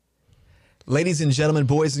Ladies and gentlemen,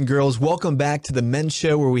 boys and girls, welcome back to the Men's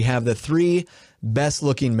Show, where we have the three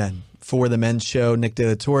best-looking men for the Men's Show. Nick De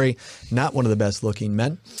La Torre, not one of the best-looking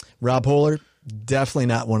men. Rob Holler, definitely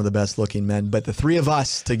not one of the best-looking men. But the three of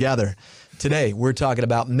us together today, we're talking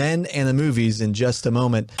about men and the movies in just a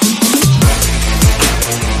moment.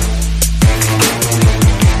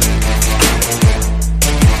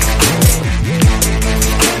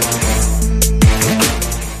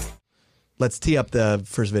 Let's tee up the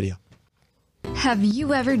first video. Have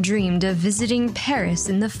you ever dreamed of visiting Paris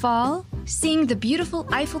in the fall? Seeing the beautiful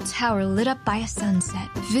Eiffel Tower lit up by a sunset,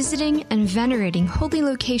 visiting and venerating holy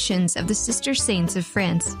locations of the Sister Saints of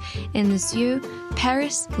France in Lisieux,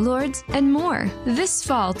 Paris, Lourdes, and more. This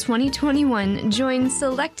fall 2021, join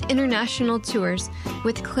Select International Tours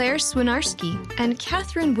with Claire Swinarski and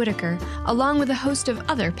Catherine Whitaker, along with a host of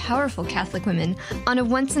other powerful Catholic women, on a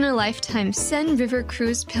once-in-a-lifetime Seine River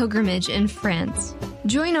cruise pilgrimage in France.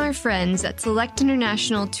 Join our friends at Select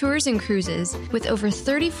International Tours and Cruises with over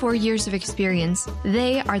 34 years of experience.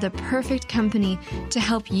 They are the perfect company to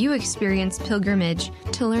help you experience pilgrimage.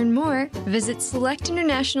 To learn more, visit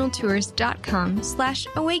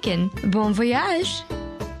selectinternationaltours.com/awaken. Bon voyage!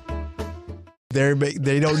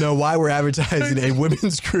 They don't know why we're advertising a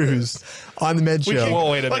women's cruise on the Men's Show.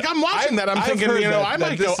 Well, wait a minute. Like, I'm watching that. I'm thinking, I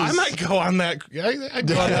might go on that. I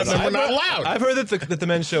go on that. We're not allowed. I've heard that the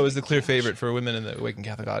Men's Show is the clear favorite for women in the Awakened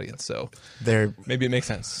Catholic audience, so maybe it makes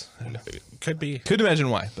sense. Could be. Could imagine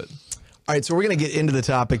why, but... All right, so we're going to get into the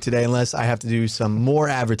topic today, unless I have to do some more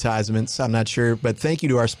advertisements. I'm not sure, but thank you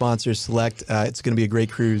to our sponsors, Select. It's going to be a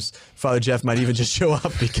great cruise. Father Jeff might even just show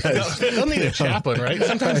up because... They'll need a chaplain, right?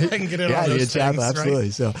 Sometimes I can get in on those things, chaplain, absolutely.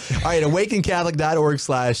 Right? So, all right,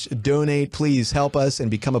 awakencatholic.org/donate. Please help us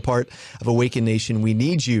and become a part of Awaken Nation. We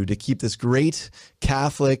need you to keep this great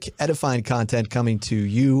Catholic, edifying content coming to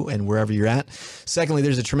you and wherever you're at. Secondly,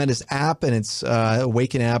 there's a tremendous app, and it's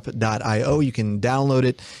awakenapp.io. You can download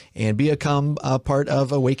it and become a part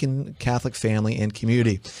of Awaken Catholic family and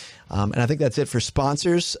community. And I think that's it for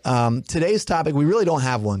sponsors. Today's topic, we really don't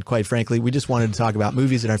have one, quite frankly. We just wanted to talk about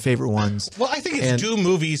movies and our favorite ones. Well, I think it's do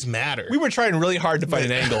movies matter? We were trying really hard to find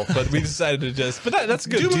an angle, but we decided to just... But that's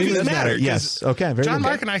good. Do movies matter? Yes. Okay, very John good.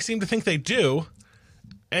 Mark and I seem to think they do.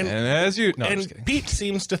 And as you... No, and Pete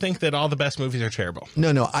seems to think that all the best movies are terrible.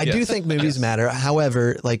 No, I do think movies matter.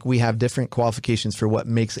 However, like, we have different qualifications for what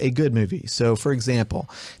makes a good movie. So, for example,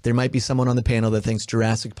 there might be someone on the panel that thinks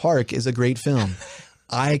Jurassic Park is a great film.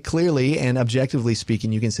 I clearly and objectively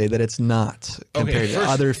speaking, you can say that it's not compared to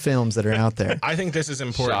other films that are out there. I think this is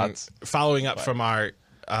important. Following up from our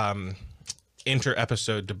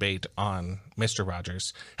inter-episode debate on Mr.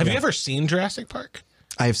 Rogers. Have you ever seen Jurassic Park?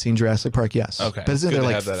 I have seen Jurassic Park, yes. Okay. But isn't there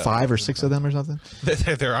like 5 or 6 of them or something?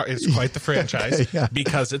 It's quite the franchise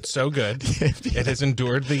because it's so good. It has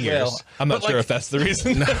endured the years. Well, I'm not sure if that's the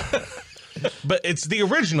reason. No. But it's the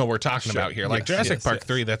original we're talking about here. Like Jurassic Park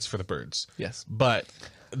 3, that's for the birds. Yes. But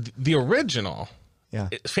the original,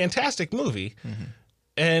 fantastic movie. Mm-hmm.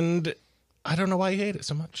 And I don't know why you hate it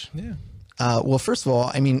so much. Yeah. Well, first of all,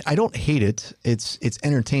 I mean, I don't hate it. It's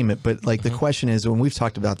entertainment. But like the question is, when we've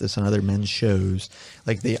talked about this on other men's shows,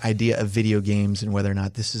 like the idea of video games and whether or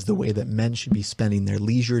not this is the way that men should be spending their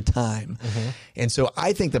leisure time. Mm-hmm. And so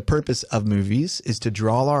I think the purpose of movies is to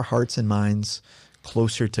draw our hearts and minds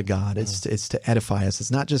closer to God. It's to edify us.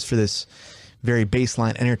 It's not just for this very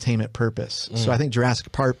baseline entertainment purpose. So I think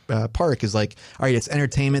Jurassic Park is like, all right, it's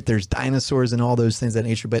entertainment. There's dinosaurs and all those things of that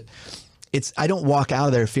nature. But I don't walk out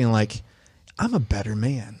of there feeling like I'm a better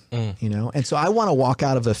man, you know? And so I want to walk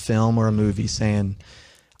out of a film or a movie saying,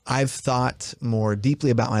 I've thought more deeply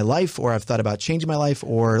about my life, or I've thought about changing my life,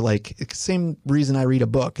 or like same reason I read a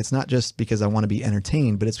book. It's not just because I want to be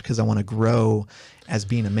entertained, but it's because I want to grow as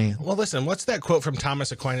being a man. Well, listen, what's that quote from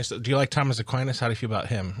Thomas Aquinas? Do you like Thomas Aquinas? How do you feel about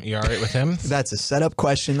him? You all right with him? That's a setup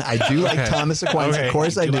question. I do like Thomas Aquinas. Of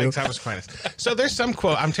course I do. Like Thomas Aquinas. So there's some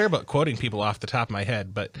quote. I'm terrible at quoting people off the top of my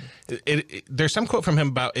head, but there's some quote from him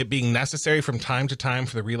about it being necessary from time to time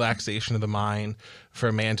for the relaxation of the mind, for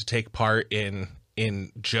a man to take part in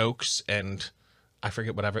jokes, and I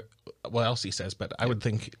forget what else he says, but I would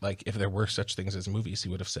think, like, if there were such things as movies, he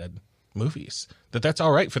would have said movies. That's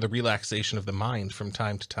all right for the relaxation of the mind from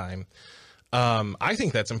time to time. I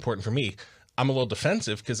think that's important for me. I'm a little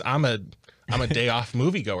defensive because I'm a day off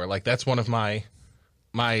moviegoer. Like, that's one of my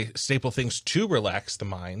staple things to relax the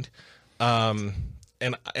mind. And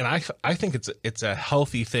I think it's a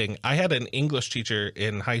healthy thing. I had an English teacher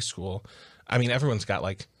in high school. I mean, everyone's got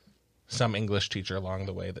like some English teacher along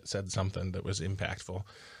the way that said something that was impactful.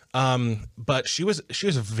 But she was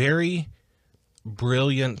a very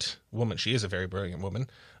brilliant woman. She is a very brilliant woman.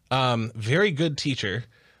 Very good teacher.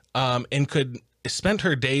 and could spend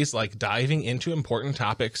her days like diving into important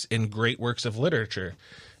topics in great works of literature.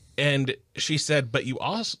 And she said, but you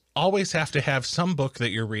also always have to have some book that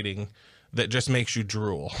you're reading that just makes you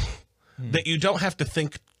drool, that you don't have to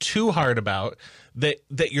think too hard about,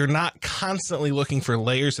 that you're not constantly looking for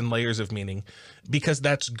layers and layers of meaning, because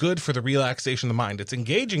that's good for the relaxation of the mind. It's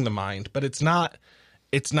engaging the mind, but it's not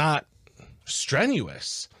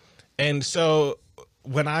strenuous. And so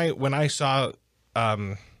when I saw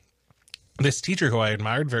this teacher who I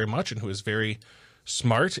admired very much and who was very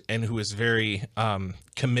smart and who is very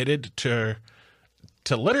committed to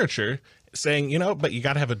literature, saying, but you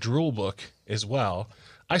got to have a drool book as well.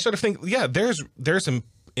 I sort of think, yeah, there's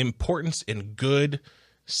importance in good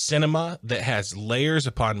cinema that has layers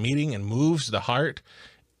upon meaning and moves the heart.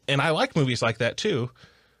 And I like movies like that too.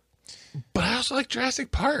 But I also like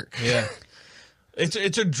Jurassic Park. Yeah.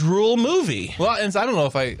 It's a drool movie. Well, and I don't know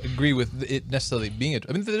if I agree with it necessarily being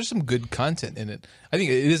I mean, there's some good content in it. I think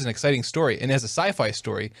it is an exciting story, and as a sci-fi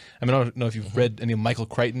story, I mean, I don't know if you've read any of Michael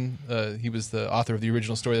Crichton. He was the author of the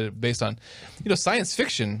original story that it's based on. Science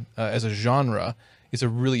fiction as a genre is a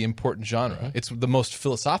really important genre. It's the most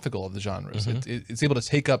philosophical of the genres. It's able to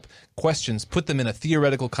take up questions, put them in a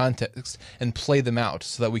theoretical context, and play them out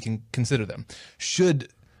so that we can consider them.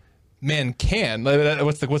 Man can.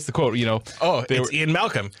 What's the quote? It's Ian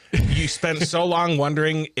Malcolm. You spent so long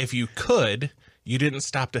wondering if you could, you didn't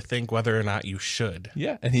stop to think whether or not you should.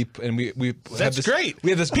 Yeah, and we that's great. We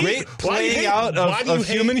have this great playing out of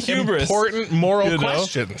human hubris. Important moral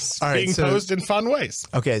questions being posed in fun ways.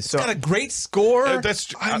 Okay, so it's got a great score.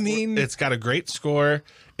 It's got a great score.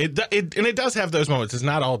 It does have those moments. It's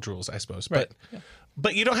not all drools, I suppose, right.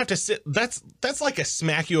 But you don't have to sit. That's like a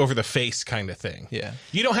smack you over the face kind of thing. Yeah.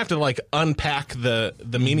 You don't have to like unpack the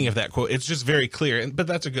meaning of that quote. It's just very clear. But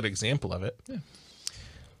that's a good example of it. Yeah.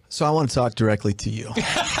 So I want to talk directly to you,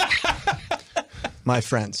 my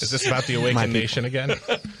friends. Is this about the awakened nation again?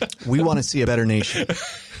 We want to see a better nation.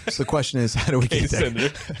 So the question is, how do we get there?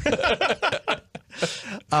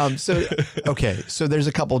 So there's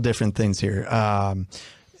a couple different things here.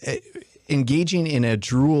 Engaging in a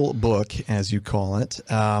drool book, as you call it,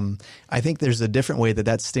 I think there's a different way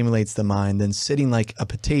that stimulates the mind than sitting like a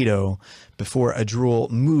potato before a drool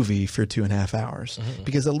movie for 2.5 hours.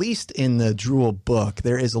 Because at least in the drool book,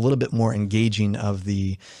 there is a little bit more engaging of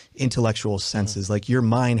the intellectual senses. Like your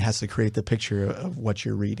mind has to create the picture of what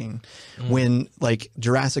you're reading. When like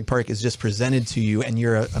Jurassic Park is just presented to you and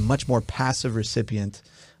you're a much more passive recipient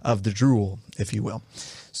of the drool, if you will.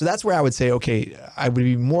 So that's where I would say, okay, I would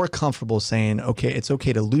be more comfortable saying, okay, it's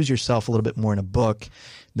okay to lose yourself a little bit more in a book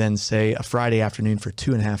than, say, a Friday afternoon for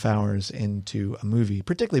 2.5 hours into a movie,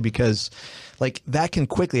 particularly because like that can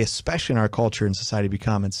quickly, especially in our culture and society,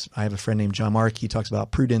 become, I have a friend named John Mark, he talks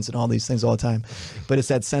about prudence and all these things all the time, but it's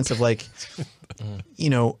that sense of like,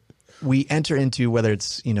 we enter into, whether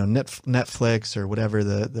it's, Netflix or whatever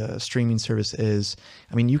the streaming service is,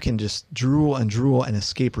 I mean, you can just drool and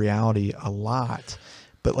escape reality a lot.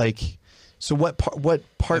 But like, so what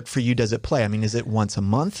part for you does it play? I mean, is it once a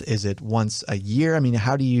month? Is it once a year? I mean,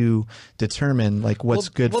 how do you determine like what's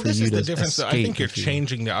good for you to escape? Well, this is the difference. I think you're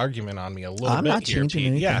changing the argument on me a little bit. I'm not changing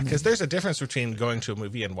anything. Yeah, because there's a difference between going to a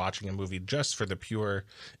movie and watching a movie just for the pure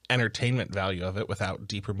entertainment value of it without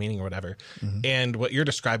deeper meaning or whatever. And what you're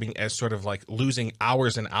describing as sort of like losing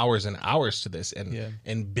hours and hours and hours to this and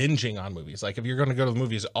binging on movies. Like if you're going to go to the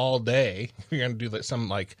movies all day, you're going to do some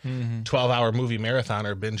like 12-hour movie marathon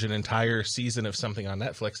or binge an entire season of something on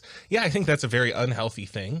Netflix. Yeah, I think that's a very unhealthy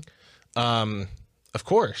thing, of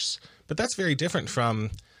course. But that's very different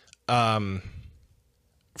from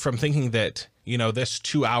thinking that, this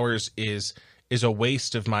 2 hours is a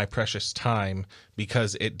waste of my precious time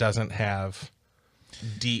because it doesn't have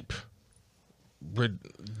deep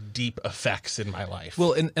effects in my life.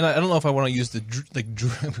 Well, and I don't know if I want to use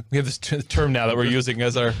we have this term now that we're using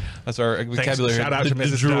as our vocabulary. Shout out to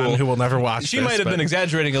Mrs. Dunn, who will never watch She might have been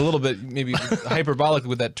exaggerating a little bit, maybe hyperbolic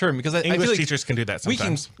with that term, because English I feel like teachers can do that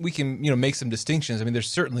sometimes. We can make some distinctions. I mean, there's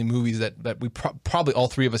certainly movies that we probably all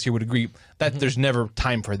three of us here would agree that there's never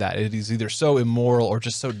time for that. It is either so immoral or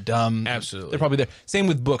just so dumb. Absolutely. They're probably there. Same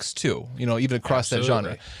with books too, even across that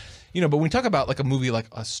genre. But when we talk about like a movie like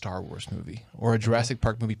a Star Wars movie or a Jurassic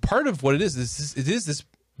Park movie, part of what it is this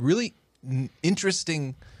really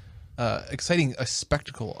interesting, exciting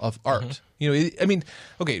spectacle of art.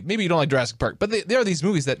 Okay, maybe you don't like Jurassic Park, but there are these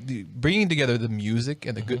movies that bringing together the music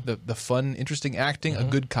and the fun, interesting acting, a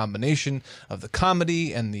good combination of the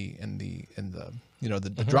comedy and the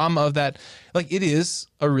drama of that. Like it is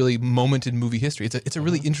a really moment in movie history. It's a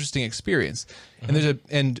really interesting experience,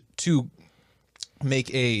 and to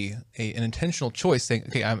make an intentional choice, saying,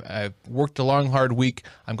 okay, I've worked a long, hard week.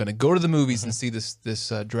 I'm going to go to the movies and see this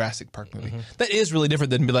Jurassic Park movie. That is really different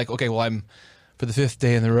than be like, okay, well, I'm for the 5th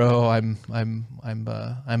day in a row. I'm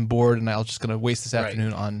bored, and I'm just going to waste this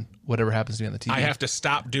afternoon on whatever happens to be on the TV. I have to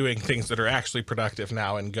stop doing things that are actually productive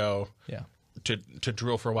now and go. Yeah. To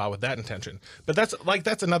drool for a while with that intention. But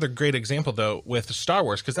that's another great example though with Star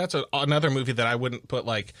Wars, because that's another movie that I wouldn't put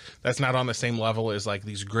that's not on the same level as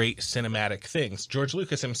these great cinematic things. George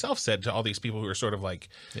Lucas himself said to all these people who are sort of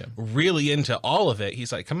really into all of it,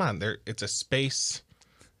 he's like, come on, it's a space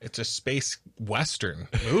Western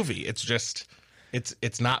movie. It's just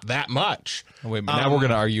it's not that much. Oh, wait a minute. Now we're going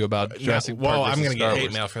to argue about Jurassic Park. Well, I'm going to get hate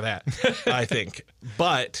Wars. mail for that, I think.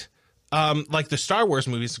 But the Star Wars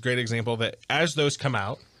movies is a great example that as those come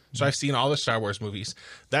out, so I've seen all the Star Wars movies.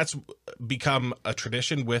 That's become a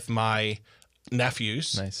tradition with my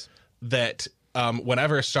nephews. Nice. That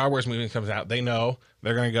whenever a Star Wars movie comes out, they know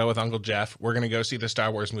they're going to go with Uncle Jeff. We're going to go see the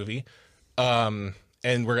Star Wars movie.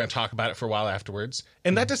 And we're going to talk about it for a while afterwards.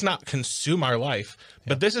 And that does not consume our life,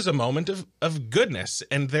 but this is a moment of goodness.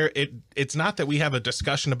 And it's not that we have a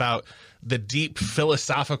discussion about the deep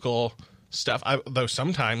philosophical stuff, though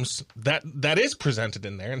sometimes that is presented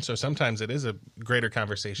in there, and so sometimes it is a greater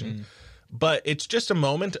conversation. But it's just a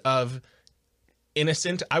moment of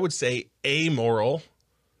innocent, I would say amoral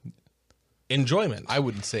enjoyment. I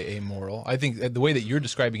wouldn't say amoral. I think the way that you're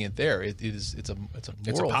describing it there, it's a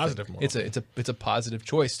moral positive thing. moral. It's a positive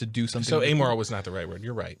choice to do something. So amoral was not the right word.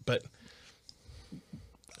 You're right, but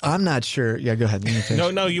I'm not sure. Yeah, go ahead.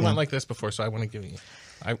 no, you went like this before, so I want to give you.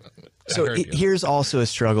 Here's also a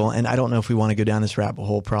struggle, and I don't know if we want to go down this rabbit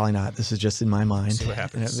hole. Probably not. This is just in my mind. See what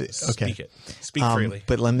happens. Okay. Speak freely.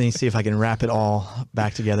 But let me see if I can wrap it all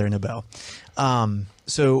back together in a bow.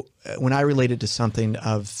 So when I relate it to something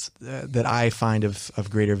that I find of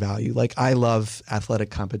greater value, like I love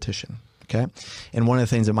athletic competition. Okay. And one of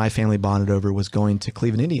the things that my family bonded over was going to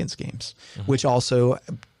Cleveland Indians games, which also,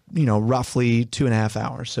 roughly 2.5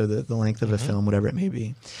 hours. So the length of a film, whatever it may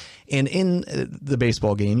be. And in the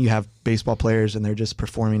baseball game, you have baseball players, and they're just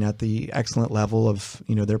performing at the excellent level of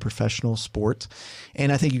their professional sport. And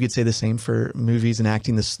I think you could say the same for movies and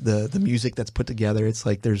acting. The music that's put together, it's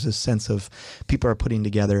like there's a sense of people are putting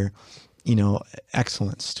together,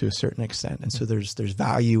 excellence to a certain extent. And so there's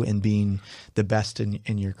value in being the best in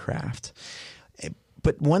your craft.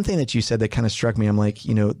 But one thing that you said that kind of struck me, I'm like,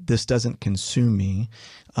 this doesn't consume me.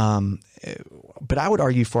 But I would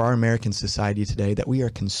argue for our American society today that we are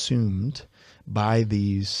consumed by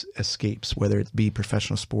these escapes, whether it be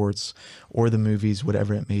professional sports or the movies,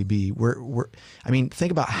 whatever it may be.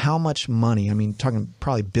 Think about how much money, talking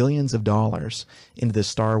probably billions of dollars into the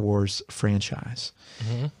Star Wars franchise.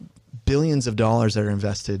 Billions of dollars that are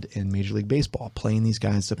invested in Major League Baseball, playing these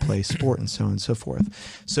guys to play sport and so on and so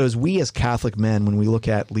forth. So as we as Catholic men, when we look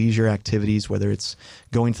at leisure activities, whether it's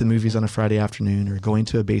going to the movies on a Friday afternoon or going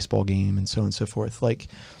to a baseball game and so on and so forth,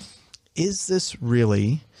 is this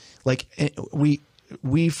really,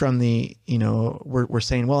 we from the, we're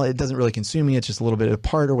saying, well, it doesn't really consume me, it's just a little bit of a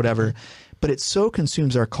part or whatever, but it so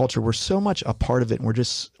consumes our culture. We're so much a part of it,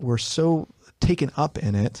 and we're so taken up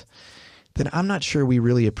in it then I'm not sure we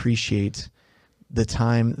really appreciate the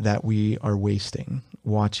time that we are wasting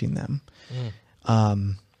watching them.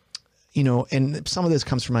 And some of this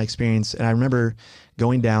comes from my experience. And I remember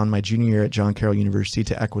going down my junior year at John Carroll University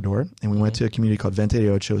to Ecuador, and we went to a community called Vente de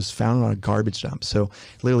Ocho. It was founded on a garbage dump. So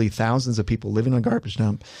literally thousands of people living on a garbage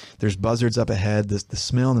dump. There's buzzards up ahead. The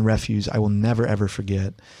smell and the refuse, I will never, ever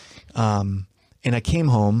forget. And I came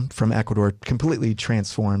home from Ecuador completely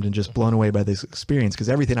transformed and just blown away by this experience, because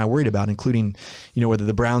everything I worried about, including, whether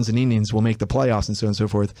the Browns and Indians will make the playoffs and so on and so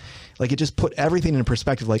forth, it just put everything in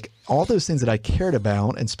perspective. Like all those things that I cared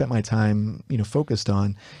about and spent my time, focused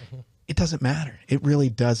on, it doesn't matter. It really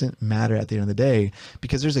doesn't matter at the end of the day,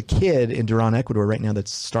 because there's a kid in Duran, Ecuador right now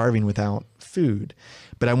that's starving without food.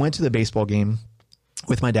 But I went to the baseball game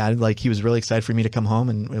with my dad. He was really excited for me to come home,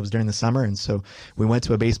 and it was during the summer. And so we went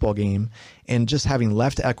to a baseball game, and just having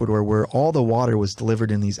left Ecuador, where all the water was delivered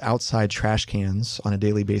in these outside trash cans on a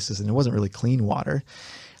daily basis, and it wasn't really clean water.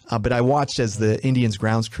 But I watched as the Indians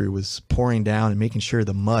grounds crew was pouring down and making sure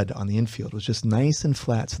the mud on the infield was just nice and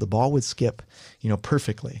flat, so the ball would skip,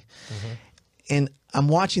 perfectly. And I'm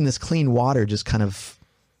watching this clean water just kind of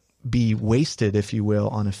be wasted, if you will,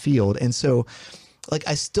 on a field. And so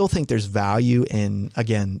I still think there's value in,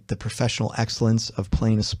 again, the professional excellence of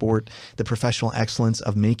playing a sport, the professional excellence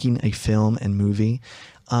of making a film and movie.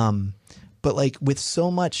 But like with so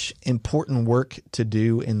much important work to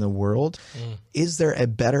do in the world, is there a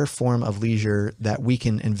better form of leisure that we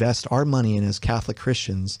can invest our money in as Catholic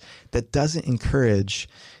Christians that doesn't encourage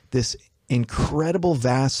this incredible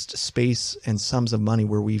vast space and sums of money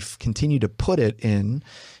where we've continued to put it in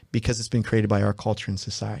because it's been created by our culture and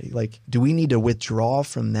society? Like, do we need to withdraw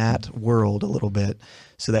from that world a little bit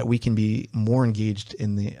so that we can be more engaged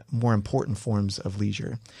in the more important forms of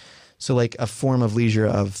leisure? So like a form of leisure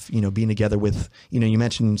of, being together with, you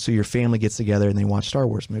mentioned, so your family gets together and they watch Star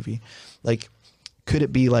Wars movie. Like, could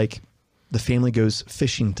it be like the family goes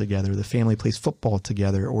fishing together, the family plays football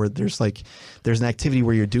together, or there's an activity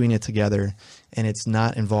where you're doing it together and it's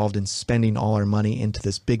not involved in spending all our money into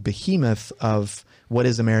this big behemoth of what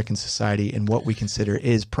is American society and what we consider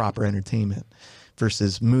is proper entertainment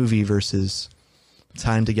versus movie versus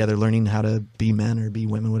time together, learning how to be men or be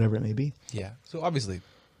women, whatever it may be. Yeah. So obviously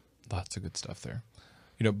lots of good stuff there.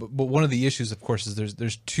 But one of the issues, of course, is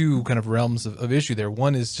there's two kind of realms of issue there.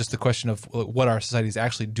 One is just the question of what our society is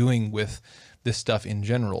actually doing with this stuff in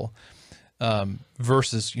general,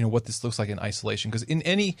 versus what this looks like in isolation. Because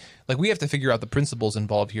we have to figure out the principles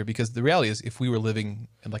involved here. Because the reality is, if we were living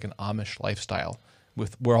in like an Amish lifestyle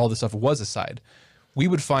with where all this stuff was aside, we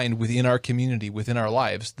would find within our community, within our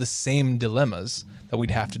lives, the same dilemmas that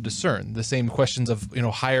we'd have to discern. The same questions of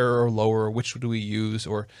higher or lower, which do we use,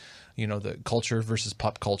 or the culture versus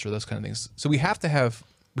pop culture, those kind of things. So we have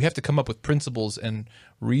to come up with principles and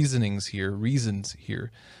reasons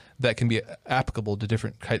here that can be applicable to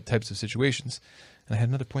different types of situations. And I had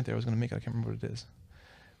another point there I was going to make. I can't remember what it is.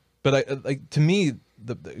 But to me,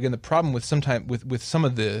 the problem with some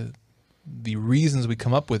of the reasons we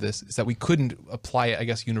come up with this is that we couldn't apply it, I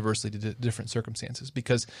guess, universally to different circumstances.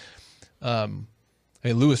 Because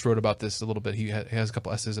Lewis wrote about this a little bit. He has a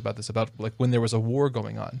couple essays about this, about like when there was a war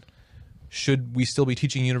going on. Should we still be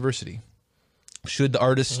teaching university? Should the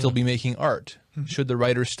artists still be making art? Should the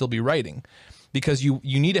writers still be writing? Because you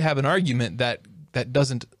need to have an argument that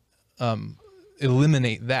doesn't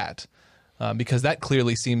eliminate that. Because that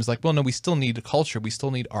clearly seems like, well, no, we still need a culture. We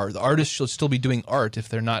still need art. The artists should still be doing art if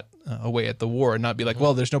they're not away at the war, and not be like,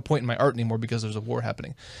 well, there's no point in my art anymore because there's a war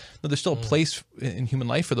happening. No, there's still a place in human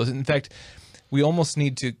life for those. In fact, we almost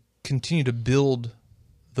need to continue to build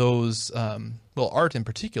those, art in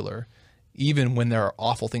particular, even when there are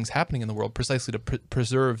awful things happening in the world, precisely to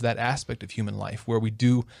preserve that aspect of human life where we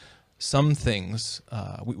do some things,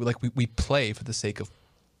 we play for the sake of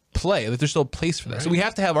play. Like there's still a place for that. Right. So we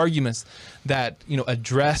have to have arguments that can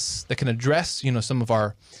address some of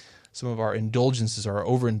our indulgences or our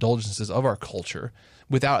overindulgences of our culture,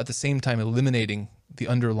 without at the same time eliminating the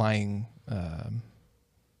underlying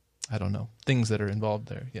things that are involved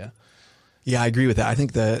there. Yeah. Yeah, I agree with that. I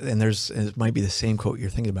think it might be the same quote you're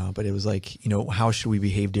thinking about, but it was like, how should we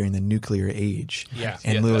behave during the nuclear age? Yeah.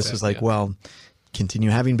 And Lewis was like, well, continue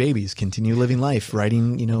having babies, continue living life,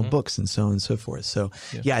 writing, books and so on and so forth. So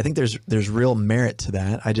yeah, I think there's real merit to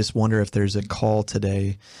that. I just wonder if there's a call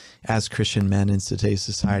today as Christian men in today's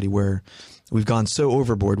society where we've gone so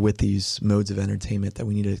overboard with these modes of entertainment that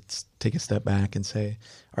we need to take a step back and say,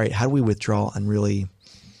 all right, how do we withdraw and really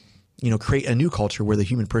create a new culture where the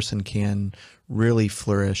human person can really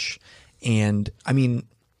flourish? And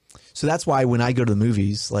so that's why when I go to the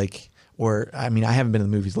movies, I haven't been to the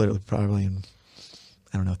movies literally probably in,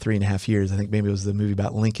 3.5 years. I think maybe it was the movie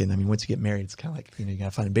about Lincoln. once you get married, it's kind of like, you got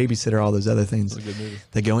to find a babysitter, all those other things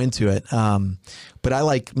that go into it. But I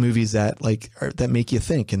like movies that that make you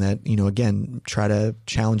think and that, again, try to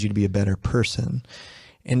challenge you to be a better person.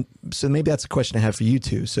 And so maybe that's a question I have for you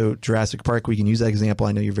too. So Jurassic Park, we can use that example.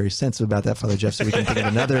 I know you're very sensitive about that, Father Jeff, so we can think of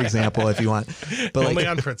another example if you want. But only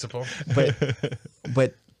on principle. But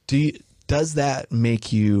does that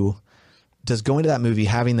make you, does going to that movie,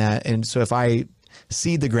 having that, and so if I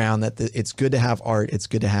seed the ground that it's good to have art, it's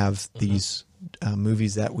good to have these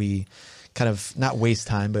movies that we kind of not waste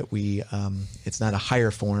time, but we it's not a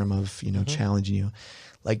higher form of challenging you.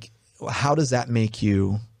 How does that make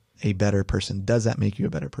you a better person? Does that make you a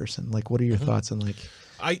better person? What are your thoughts on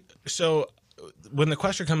so when the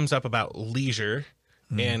question comes up about leisure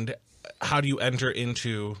and how do you enter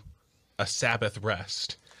into a Sabbath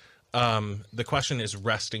rest, the question is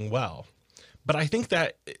resting well. But I think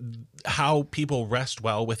that how people rest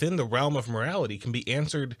well within the realm of morality can be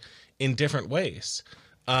answered in different ways.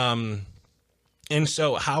 And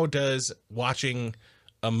so how does watching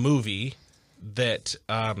a movie that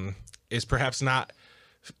is perhaps not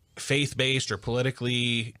faith-based or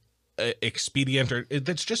politically expedient, or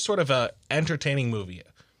that's just sort of a entertaining movie,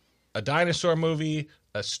 a dinosaur movie,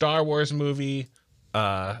 a Star Wars movie,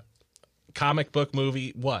 comic book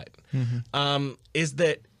movie, is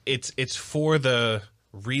that it's for the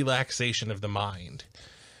relaxation of the mind,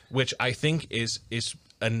 which I think is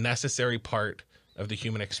a necessary part of the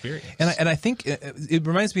human experience. And I think it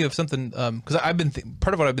reminds me of something, because I've been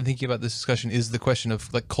part of what I've been thinking about this discussion is the question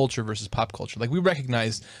of like culture versus pop culture. Like we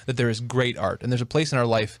recognize that there is great art, and there's a place in our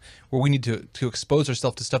life where we need to expose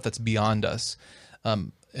ourselves to stuff that's beyond us,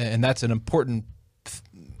 and that's an important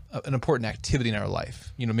activity in our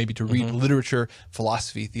life. You know, maybe to read literature,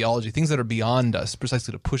 philosophy, theology, things that are beyond us,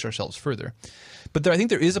 precisely to push ourselves further. But I think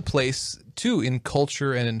there is a place too in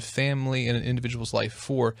culture and in family and in an individual's life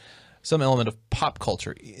for some element of pop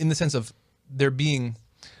culture, in the sense of there being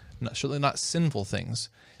certainly not sinful things,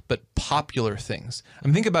 but popular things. I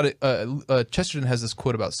mean, think about it. Chesterton has this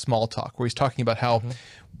quote about small talk, where he's talking about how,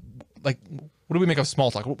 like, what do we make of small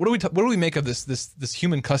talk? What do we make of this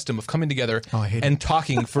human custom of coming together and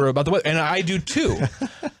talking for about the weather? And I do too.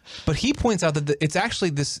 But he points out that it's actually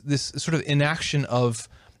this sort of inaction of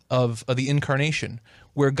the incarnation,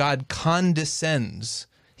 where God condescends.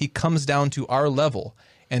 He comes down to our level.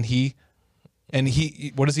 And he,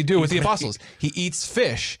 what does he do with the apostles? He eats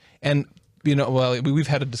fish, and well, we've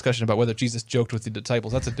had a discussion about whether Jesus joked with the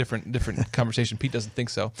disciples. That's a different conversation. Pete doesn't think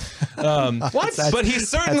so. What? But he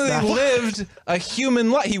certainly lived a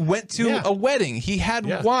human life. He went to a wedding. He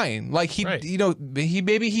had wine. Like he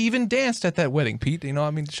even danced at that wedding. Pete,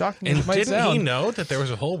 I mean, shocking. And as it might didn't sound. he know that there was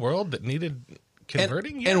a whole world that needed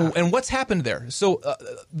converting? And what's happened there? So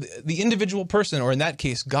the individual person, or in that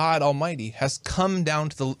case, God Almighty, has come down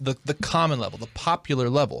to the common level, the popular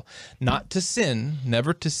level, not to sin,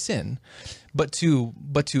 never to sin, but to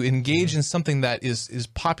engage in something that is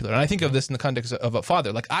popular. And I think of this in the context of a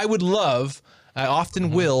father. Like I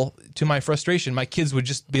often will, to my frustration, my kids would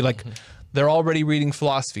just be like, they're already reading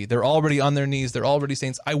philosophy, they're already on their knees, they're already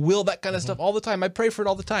saints. I will that kind of stuff all the time. I pray for it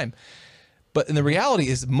all the time. But the reality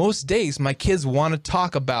is, most days my kids want to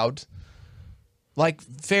talk about like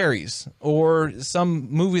fairies, or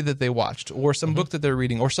some movie that they watched, or some book that they're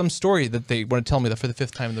reading, or some story that they want to tell me for the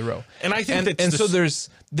 5th time in a row. And I think so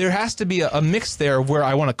there has to be a mix there where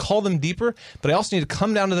I want to call them deeper, but I also need to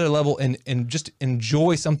come down to their level and just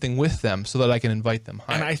enjoy something with them so that I can invite them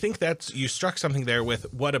higher. And I think you struck something there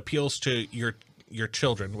with what appeals to your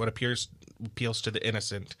children, what appeals to the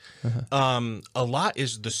innocent. A lot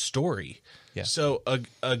is the story. Yeah. So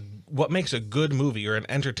what makes a good movie or an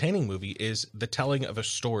entertaining movie is the telling of a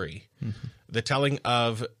story, the telling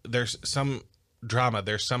of there's some drama,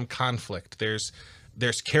 there's some conflict, there's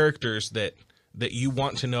characters that you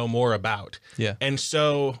want to know more about. Yeah. And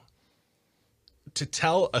so to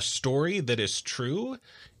tell a story that is true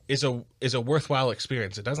is a worthwhile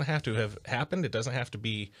experience. It doesn't have to have happened. It doesn't have to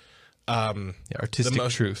be artistic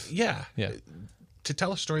truth. Yeah. Yeah. To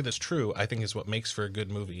tell a story that's true, I think, is what makes for a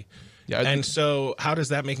good movie. Yeah, and so how does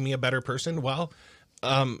that make me a better person? Well,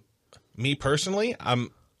 me personally,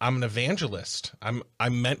 I'm an evangelist. I'm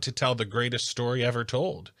meant to tell the greatest story ever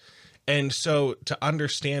told. And so to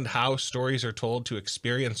understand how stories are told, to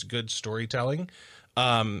experience good storytelling,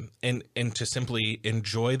 and to simply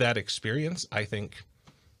enjoy that experience, I think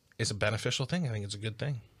is a beneficial thing. I think it's a good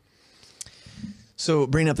thing. So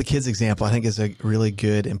bringing up the kids example, I think is a really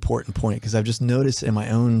good, important point, because I've just noticed in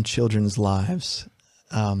my own children's lives,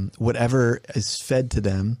 whatever is fed to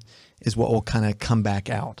them is what will kind of come back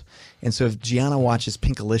out. And so if Gianna watches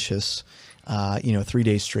Pinkalicious, 3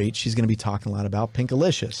 days straight, she's going to be talking a lot about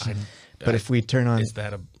Pinkalicious. But if we turn on... Is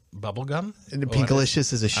that a bubble gum?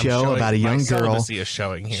 Pinkalicious is a show about a young girl. My celibacy is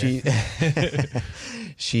showing here.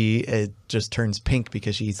 She just turns pink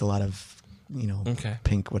because she eats a lot of,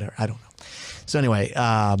 pink, whatever. I don't know. So anyway,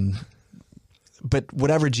 but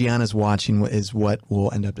whatever Gianna's watching is what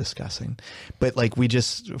we'll end up discussing. But like we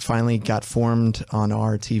just finally got formed on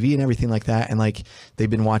our TV and everything like that. And like they've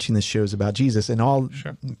been watching the shows about Jesus, and all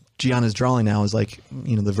Gianna's drawing now is like,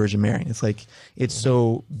 the Virgin Mary. It's like, it's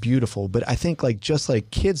so beautiful. But I think like, just like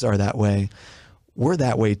kids are that way, we're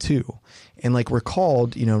that way too. And like we're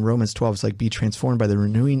called, Romans 12 is like, be transformed by the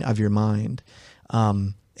renewing of your mind.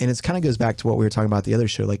 And it kind of goes back to what we were talking about the other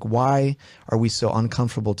show. Like, why are we so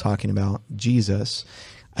uncomfortable talking about Jesus?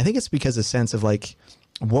 I think it's because a sense of like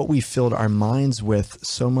what we filled our minds with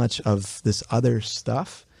so much of this other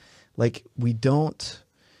stuff. Like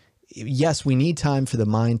yes, we need time for the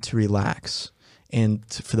mind to relax and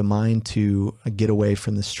for the mind to get away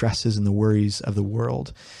from the stresses and the worries of the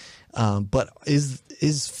world. But is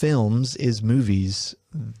movies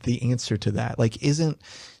the answer to that? Like, isn't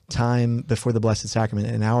time before the Blessed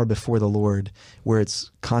Sacrament, an hour before the Lord, where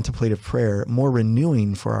it's contemplative prayer, more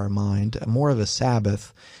renewing for our mind, more of a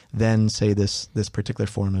Sabbath than, say, this particular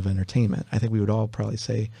form of entertainment? I think we would all probably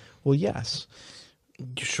say, well, yes.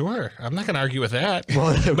 Sure, I'm not going to argue with that. Well,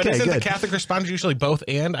 okay, but isn't the good. Catholic response usually both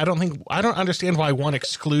and? I don't understand why one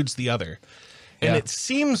excludes the other. And Yeah. it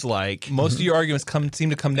seems like Most of your arguments seem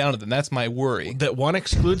to come down to them. That's my worry. that one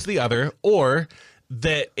excludes the other, or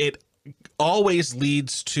that it always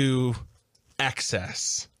leads to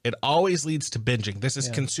excess. It always leads to binging. This is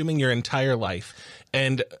consuming your entire life.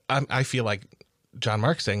 And I feel like John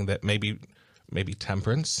Mark's saying that maybe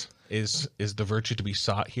temperance is the virtue to be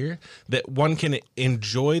sought here, that one can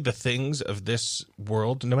enjoy the things of this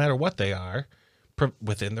world, no matter what they are,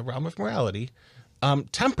 within the realm of morality,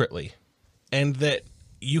 temperately, and that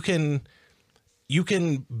you can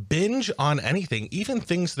binge on anything, even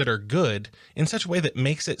things that are good, in such a way that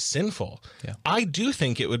makes it sinful. Yeah. I do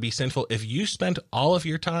think it would be sinful if you spent all of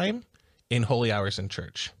your time in holy hours in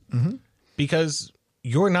church, because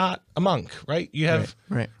you're not a monk, right? You have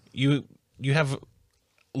Right. you have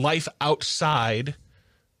life outside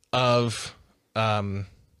of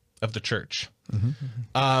the church.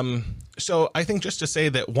 So I think just to say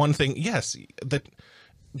that one thing, yes, that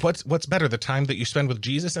what's better, the time that you spend with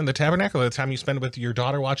Jesus in the tabernacle or the time you spend with your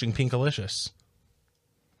daughter watching Pinkalicious?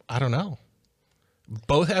 I don't know.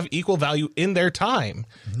 Both have equal value in their time.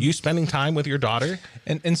 You spending time with your daughter,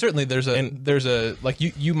 And certainly there's a like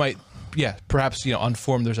you might perhaps on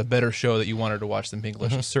form there's a better show that you want her to watch than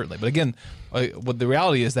Pinkalicious, certainly. But again, what the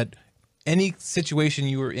reality is that any situation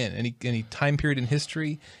you were in, any time period in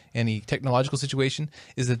history, any technological situation,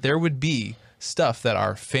 is that there would be stuff that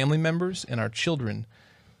our family members and our children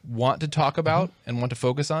want to talk about and want to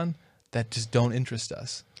focus on that just don't interest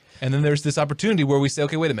us. And then there's this opportunity where we say,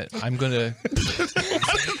 okay, wait a minute, I'm going to...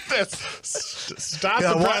 stop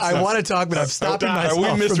Yeah, the press. I want to talk, but I'm stopping Are myself we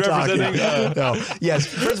from misrepresenting, talking. No. Yes.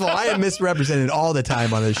 First of all, I am misrepresented all the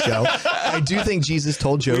time on this show. I do think Jesus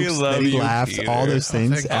told jokes, love that he you, laughed, Peter. all those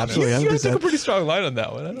things. thank Absolutely, You guys took a 100%. pretty strong line on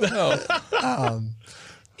that one. I don't know.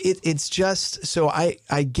 It's just so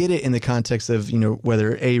I get it in the context of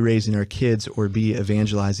whether A, raising our kids, or B,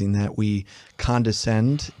 evangelizing, that we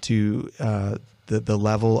condescend to the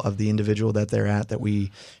level of the individual that they're at, that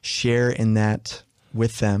we share in that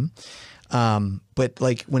with them. But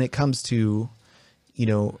like when it comes to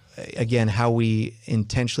again, how we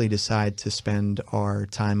intentionally decide to spend our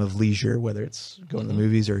time of leisure, whether it's going to the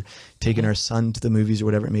movies or taking our son to the movies or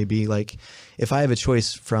whatever it may be. Like if I have a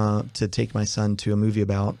choice to take my son to a movie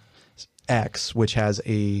about X, which has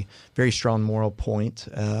a very strong moral point,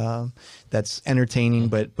 that's entertaining,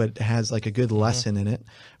 but has like a good lesson in it,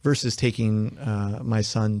 versus taking my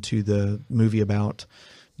son to the movie about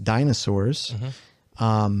dinosaurs,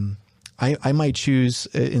 I might choose,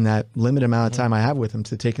 in that limited amount of time I have with him,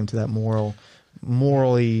 to take him to that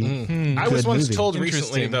morally. I was good once movie. told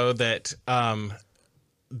recently, Interesting. though,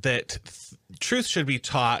 that truth should be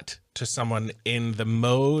taught to someone in the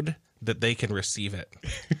mode that they can receive it.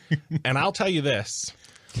 And I'll tell you this: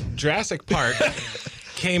 Jurassic Park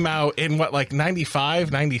came out in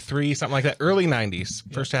 95, 93, something like that, early 90s,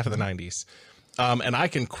 first half of the 90s. And I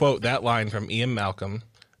can quote that line from Ian Malcolm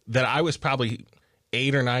that I was probably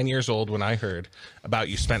 8 or 9 years old when I heard about: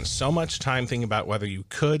 you spent so much time thinking about whether you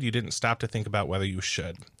could, you didn't stop to think about whether you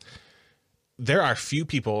should. There are few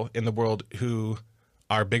people in the world who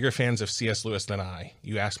are bigger fans of C.S. Lewis than I.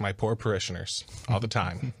 You ask my poor parishioners all the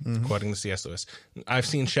time, quoting the C.S. Lewis. I've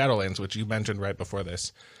seen Shadowlands, which you mentioned right before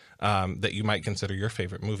this, that you might consider your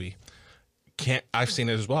favorite movie. I've seen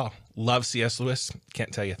it as well. Love C.S. Lewis.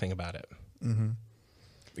 Can't tell you a thing about it.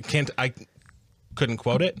 I couldn't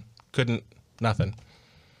quote it. Nothing.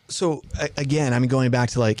 So again, I'm going back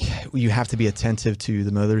to like, you have to be attentive to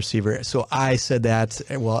the mother receiver. So I said that,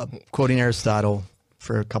 well, quoting Aristotle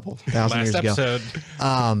for a couple thousand years Last ago.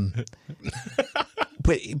 episode.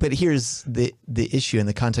 But here's the issue in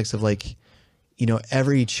the context of like,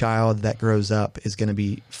 every child that grows up is going to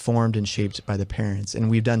be formed and shaped by the parents. And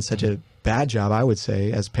we've done such a bad job, I would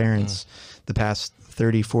say, as parents the past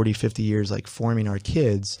 30, 40, 50 years, like forming our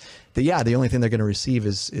kids, that the only thing they're going to receive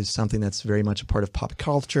is something that's very much a part of pop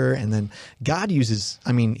culture. And then God uses,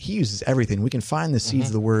 he uses everything. We can find the seeds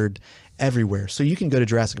of the word everywhere. So you can go to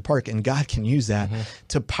Jurassic Park and God can use that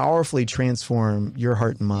to powerfully transform your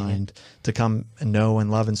heart and mind to come and know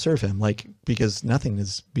and love and serve him, because nothing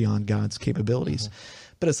is beyond God's capabilities.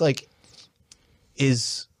 But it's like,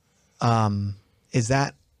 is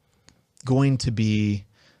that going to be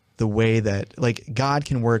the way that God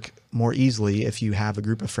can work more easily if you have a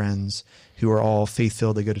group of friends who are all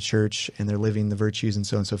faith-filled, they go to church and they're living the virtues and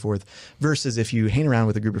so on and so forth, versus if you hang around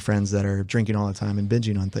with a group of friends that are drinking all the time and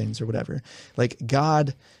binging on things or whatever.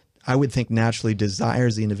 God, I would think, naturally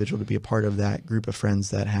desires the individual to be a part of that group of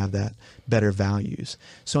friends that have that better values.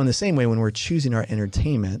 So in the same way, when we're choosing our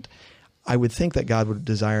entertainment, I would think that God would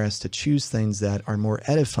desire us to choose things that are more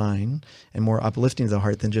edifying and more uplifting to the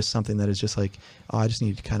heart than just something that is just like, oh, I just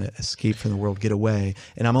need to kind of escape from the world, get away.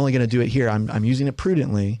 And I'm only going to do it here. I'm using it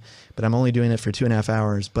prudently, but I'm only doing it for 2.5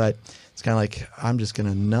 hours. But it's kind of like, I'm just going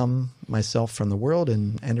to numb myself from the world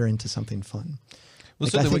and enter into something fun. Well,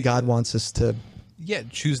 Like, so I that think we- God wants us to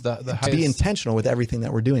choose the to highest. be intentional with everything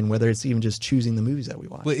that we're doing, whether it's even just choosing the movies that we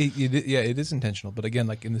watch. Well, it is intentional. But again,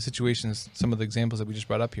 like in the situations, some of the examples that we just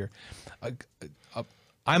brought up here,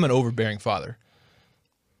 I'm an overbearing father.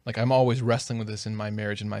 Like I'm always wrestling with this in my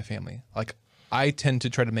marriage and my family. Like I tend to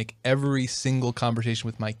try to make every single conversation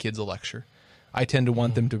with my kids a lecture. I tend to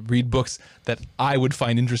want them to read books that I would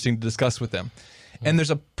find interesting to discuss with them. And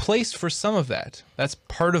there's a place for some of that. That's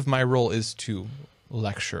part of my role, is to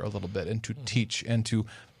lecture a little bit and to teach and to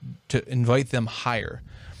invite them higher.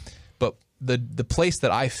 But the place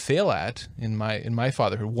that I fail at in my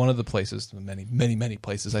fatherhood, one of the places, many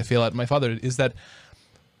places I fail at in my fatherhood, is that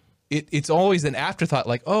it's always an afterthought,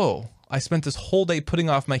 like, oh, I spent this whole day putting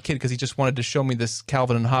off my kid because he just wanted to show me this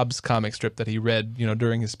Calvin and Hobbes comic strip that he read,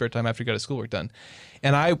 during his spare time after he got his schoolwork done.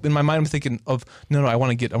 And I, in my mind, I'm thinking of, no, I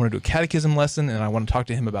want to do a catechism lesson, and I want to talk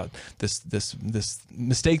to him about this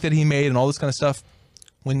mistake that he made and all this kind of stuff.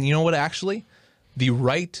 When you know what, actually, the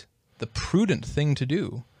prudent thing to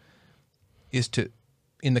do is to,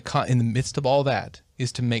 in the midst of all that,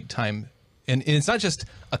 is to make time. And it's not just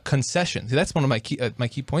a concession. See, that's one of my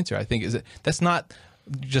key points here, I think, is that that's not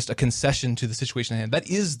just a concession to the situation at hand. That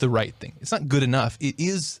is the right thing. It's not good enough. It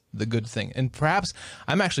is the good thing. And perhaps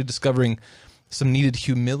I'm actually discovering some needed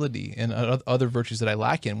humility and other virtues that I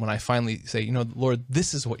lack in when I finally say, Lord,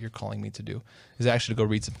 this is what you're calling me to do, is actually to go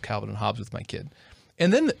read some Calvin and Hobbes with my kid.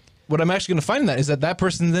 And then what I'm actually going to find in that is that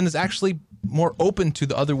person then is actually more open to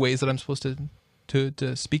the other ways that I'm supposed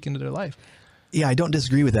to speak into their life. Yeah, I don't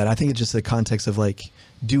disagree with that. I think it's just the context of like,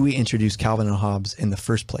 do we introduce Calvin and Hobbes in the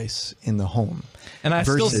first place in the home? And I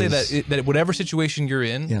still say versus- that whatever situation you're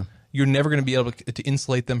in, Yeah. you're never going to be able to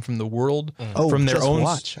insulate them from the world, Oh, from their just own,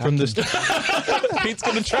 watch. from this. Pete's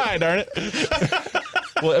going to try, darn it.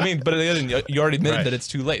 Well, I mean, but you already admitted Right. that it's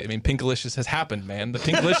too late. I mean, Pinkalicious has happened, man. The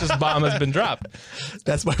Pinkalicious bomb has been dropped.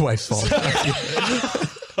 That's my wife's fault.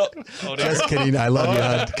 Just kidding. I love you,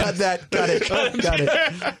 hon. Cut that. Got it. Got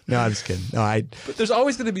it. No, I'm just kidding. No, But there's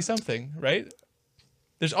always going to be something, right?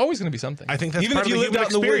 There's always going to be something. I think that's even part if of you the lived human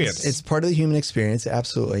out in the woods. experience. it's part of the human experience.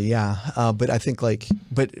 Absolutely. Yeah. But I think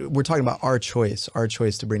but we're talking about our choice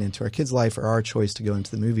to bring into our kids' life, or our choice to go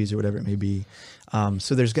into the movies or whatever it may be.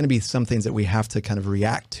 So there's going to be some things that we have to kind of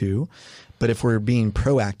react to. But if we're being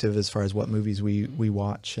proactive as far as what movies we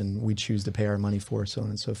watch and we choose to pay our money for, so on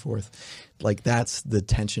and so forth, like that's the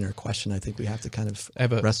tension or question I think we have to kind of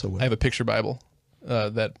wrestle with. I have a picture Bible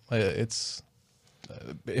that it's.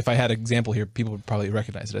 If I had an example here, people would probably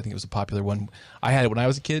recognize it. I think it was a popular one. I had it when I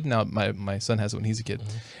was a kid. Now my son has it when he's a kid.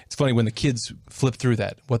 Mm-hmm. It's funny when the kids flip through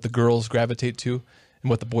that, what the girls gravitate to and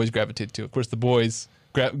what the boys gravitate to. Of course, the boys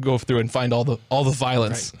go through and find all the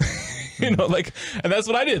violence. Right. And that's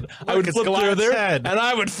what I did. I would flip through there and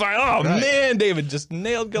I would find, man, David just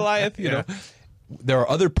nailed Goliath, you know. There are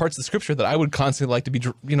other parts of the scripture that I would constantly like to be,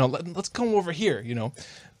 let's come over here,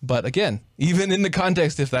 But again, even in the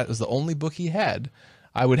context, if that was the only book he had,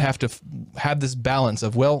 I would have to have this balance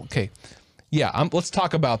of, let's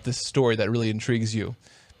talk about this story that really intrigues you.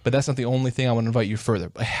 But that's not the only thing I want to invite you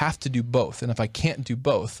further. I have to do both. And if I can't do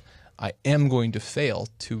both, I am going to fail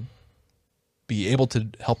to be able to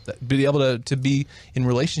help that, be able to be in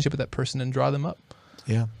relationship with that person and draw them up.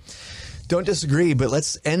 Yeah. Don't disagree, but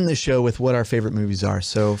let's end the show with what our favorite movies are.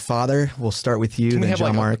 So, Father, we'll start with you. Can we then have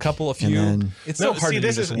John Mark, a couple, a and few? then- It's so hard to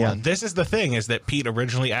do this in one. This is the thing, is that Pete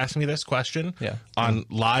originally asked me this question on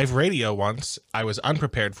live radio once. I was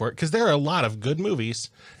unprepared for it because there are a lot of good movies.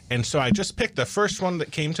 And so I just picked the first one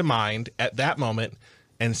that came to mind at that moment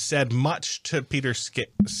and said, much to Peter's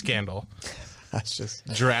scandal, That's just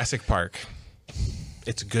Jurassic Park.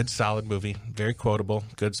 It's a good, solid movie, very quotable,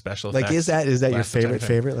 good special effects. like, is that your Last time.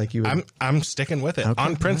 favorite? Like you would I'm sticking with it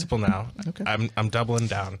on principle now. Okay. I'm doubling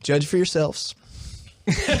down. judge for yourselves.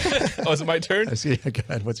 Oh, is it my turn? I see. Go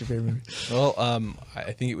ahead. What's your favorite movie? Well,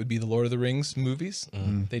 I think it would be the Lord of the Rings movies.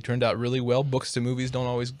 They turned out really well. Books to movies don't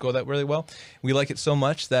always go that really well. We like it so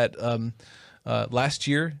much that last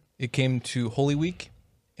year it came to Holy Week,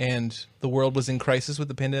 and the world was in crisis with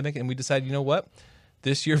the pandemic, and we decided, you know what?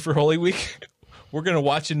 This year for Holy Week, we're going to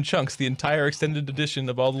watch in chunks the entire extended edition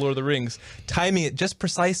of all the Lord of the Rings, timing it just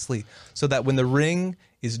precisely so that when the ring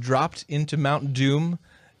is dropped into Mount Doom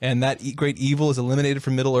and that great evil is eliminated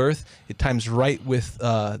from Middle Earth, it times right with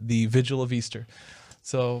the vigil of Easter.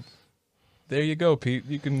 So there you go, Pete.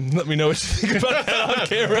 You can let me know what you think about that on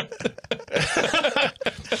camera.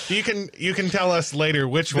 You can tell us later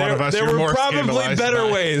which one of us there you're were more probably scandalized better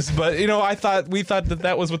by. ways, but we thought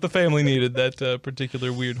that was what the family needed, that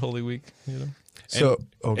particular weird Holy Week. So,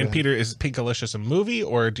 And Peter, is Pinkalicious a movie,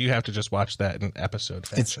 or do you have to just watch that in episode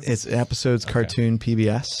fashion? it's episodes, cartoon,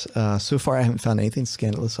 PBS. So far, I haven't found anything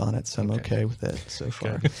scandalous on it, so I'm okay with it so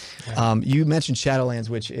far. You mentioned Shadowlands,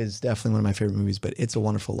 which is definitely one of my favorite movies, but It's a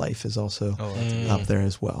Wonderful Life is also up there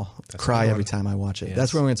as well. Cry every time I watch it. Yes.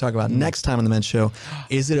 That's what we're going to talk about next time on the Men's Show.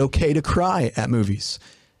 Is it okay to cry at movies?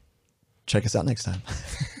 Check us out next time.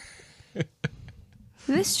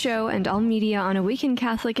 This show and all media on Awaken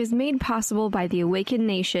Catholic is made possible by the Awaken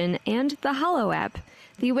Nation and the Hallow app.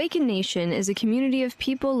 The Awaken Nation is a community of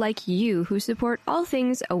people like you who support all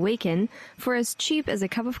things Awaken for as cheap as a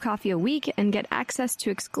cup of coffee a week and get access to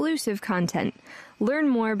exclusive content. Learn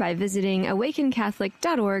more by visiting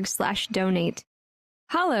awakencatholic.org/donate.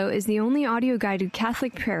 Hallow is the only audio-guided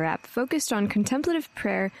Catholic prayer app focused on contemplative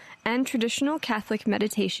prayer and traditional Catholic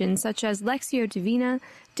meditation such as Lectio Divina,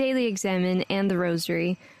 Daily Examen, and the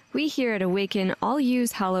Rosary. We here at Awaken all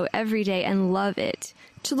use Hallow every day and love it.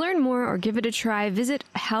 To learn more or give it a try, visit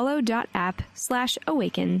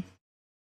hallow.app/awaken.